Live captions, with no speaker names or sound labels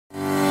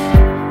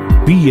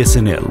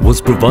BSNL was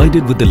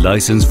provided with the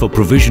license for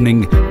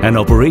provisioning and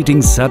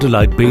operating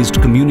satellite-based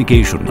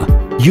communication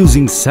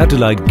using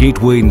satellite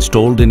gateway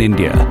installed in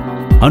India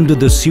under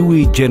the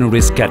sui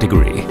generis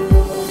category.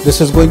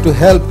 This is going to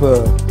help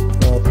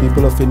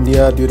people of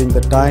India during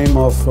the time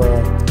of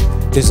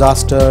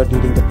disaster,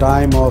 during the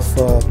time of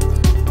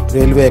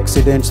railway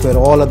accidents where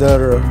all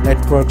other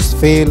networks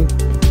fail.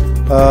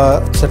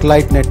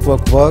 Satellite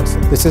network works.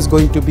 This is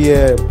going to be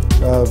a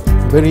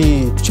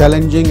very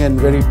challenging and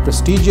very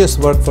prestigious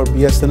work for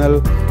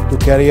BSNL to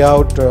carry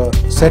out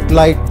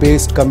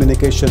satellite-based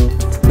communication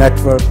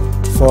network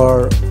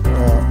for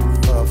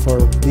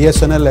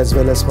BSNL as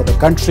well as for the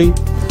country.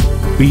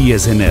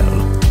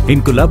 BSNL,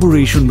 in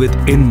collaboration with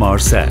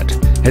Inmarsat,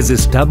 has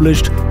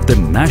established the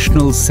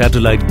National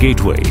Satellite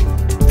Gateway,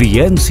 the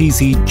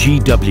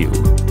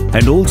NCC-GW,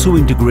 and also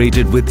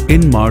integrated with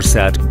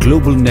Inmarsat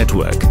Global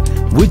Network,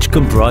 which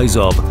comprise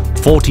of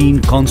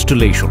 14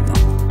 constellations.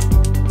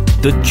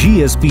 The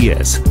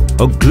GSPS,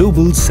 a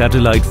global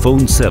satellite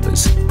phone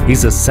service,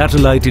 is a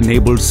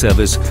satellite-enabled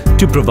service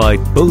to provide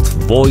both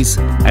voice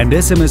and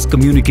SMS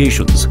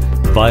communications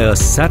via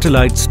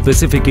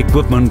satellite-specific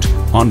equipment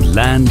on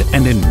land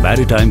and in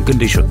maritime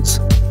conditions.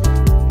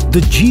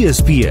 The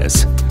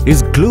GSPS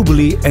is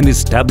globally an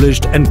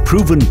established and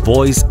proven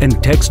voice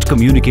and text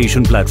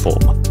communication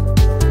platform.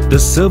 The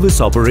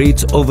service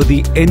operates over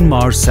the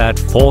Inmarsat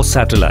 4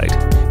 satellite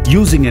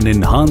using an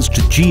enhanced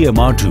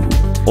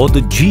GMR2 or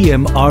the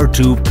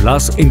GMR2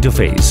 Plus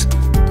interface.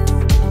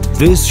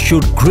 This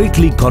should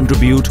greatly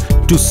contribute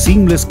to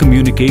seamless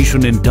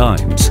communication in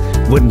times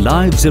when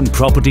lives and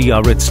property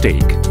are at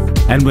stake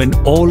and when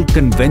all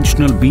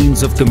conventional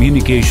means of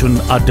communication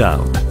are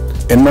down.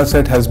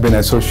 Inmarsat has been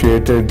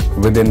associated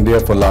with India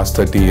for last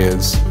 30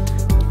 years.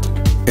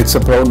 It's a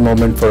proud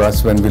moment for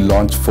us when we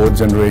launch 4th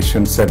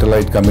generation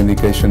satellite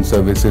communication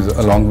services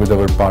along with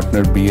our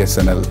partner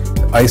BSNL.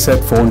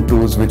 IsatPhone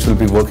tools which will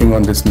be working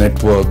on this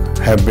network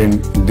have been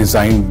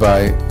designed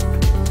by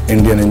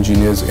Indian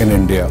engineers in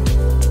India.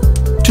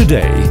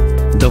 Today,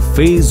 the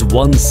Phase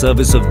 1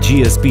 service of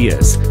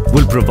GSPS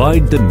will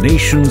provide the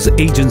nation's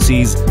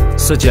agencies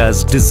such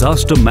as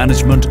disaster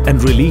management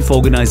and relief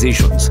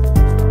organizations,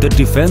 the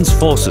defense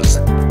forces,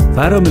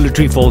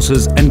 paramilitary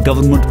forces and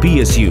government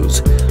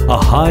PSUs a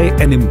high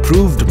and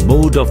improved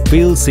mode of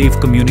fail-safe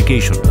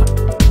communication.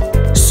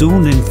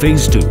 Soon in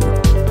Phase 2,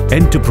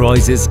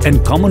 enterprises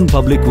and common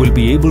public will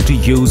be able to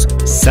use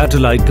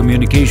satellite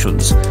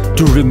communications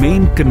to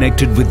remain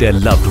connected with their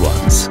loved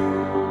ones.